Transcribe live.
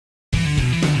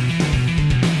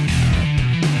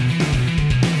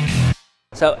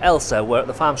So Elsa, we're at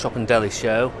the Farm Shop and Deli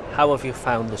Show. How have you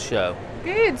found the show?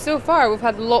 Good, so far we've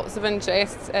had lots of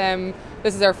interest.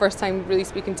 This is our first time really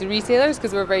speaking to retailers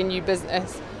because we're a very new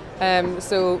business.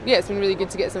 So yeah, it's been really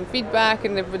good to get some feedback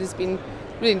and everybody's been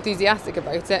really enthusiastic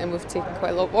about it, and we've taken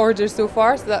quite a lot of orders so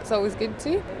far, so that's always good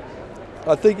too.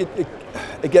 I think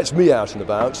it gets me out and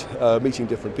about, meeting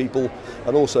different people,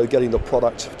 and also getting the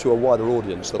product to a wider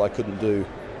audience that I couldn't do,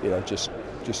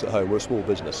 just at home. We're a small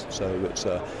business, so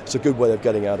it's a good way of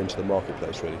getting out into the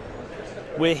marketplace, really.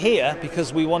 We're here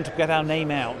because we want to get our name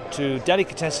out to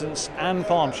delicatessens and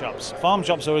farm shops. Farm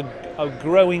shops are a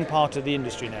growing part of the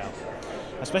industry now,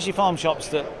 especially farm shops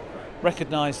that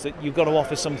recognise that you've got to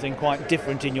offer something quite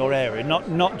different in your area,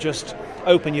 not just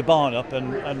open your barn up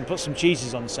and put some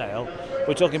cheeses on sale.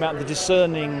 We're talking about the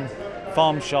discerning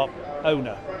farm shop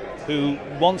owner who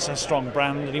wants a strong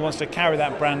brand, and he wants to carry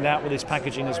that brand out with his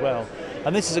packaging as well.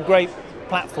 And this is a great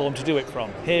platform to do it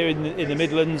from. Here in the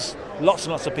Midlands, lots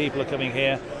and lots of people are coming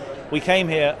here. We came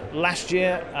here last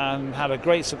year and had a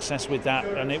great success with that,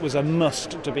 and it was a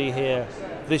must to be here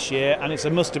this year, and it's a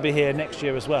must to be here next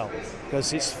year as well,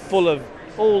 because it's full of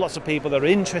lots of people that are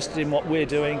interested in what we're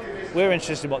doing, we're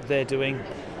interested in what they're doing,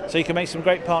 so you can make some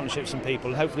great partnerships with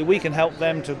people, and hopefully we can help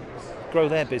them to grow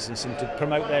their business and to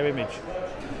promote their image.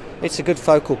 It's a good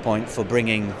focal point for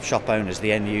bringing shop owners,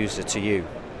 the end user, to you.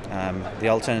 The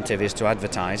alternative is to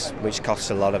advertise, which costs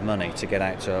a lot of money to get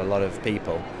out to a lot of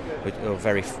people who are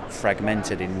very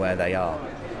fragmented in where they are.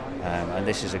 And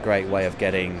this is a great way of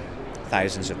getting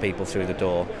thousands of people through the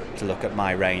door to look at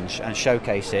my range and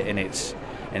showcase it in its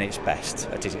best,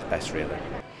 at its best really.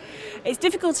 It's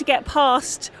difficult to get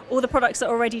past all the products that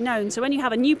are already known. So when you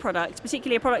have a new product,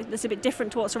 particularly a product that's a bit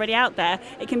different to what's already out there,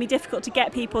 it can be difficult to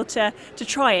get people to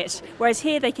try it. Whereas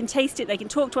here they can taste it, they can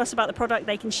talk to us about the product,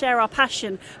 they can share our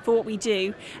passion for what we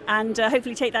do, and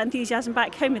hopefully take that enthusiasm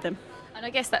back home with them. And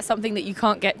I guess that's something that you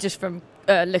can't get just from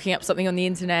looking up something on the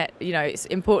internet. It's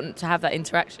important to have that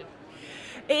interaction.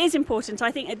 It is important.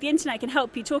 I think the internet can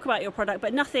help you talk about your product,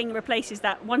 but nothing replaces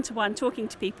that one-to-one talking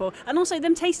to people and also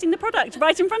them tasting the product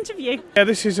right in front of you. Yeah,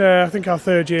 this is I think our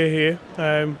third year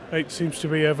here. It seems to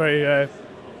be a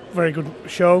very good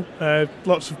show.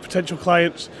 Lots of potential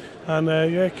clients, and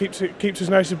yeah, keeps us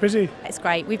nice and busy. It's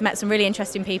great. We've met some really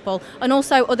interesting people, and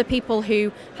also other people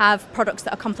who have products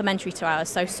that are complementary to ours,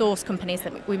 so source companies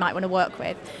that we might want to work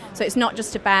with. So it's not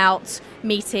just about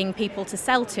meeting people to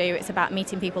sell to, it's about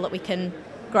meeting people that we can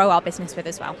grow our business with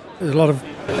as well. There's a lot of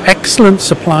excellent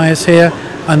suppliers here,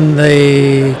 and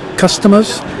the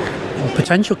customers or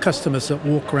potential customers that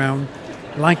walk around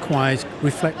likewise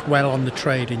reflect well on the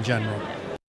trade in general.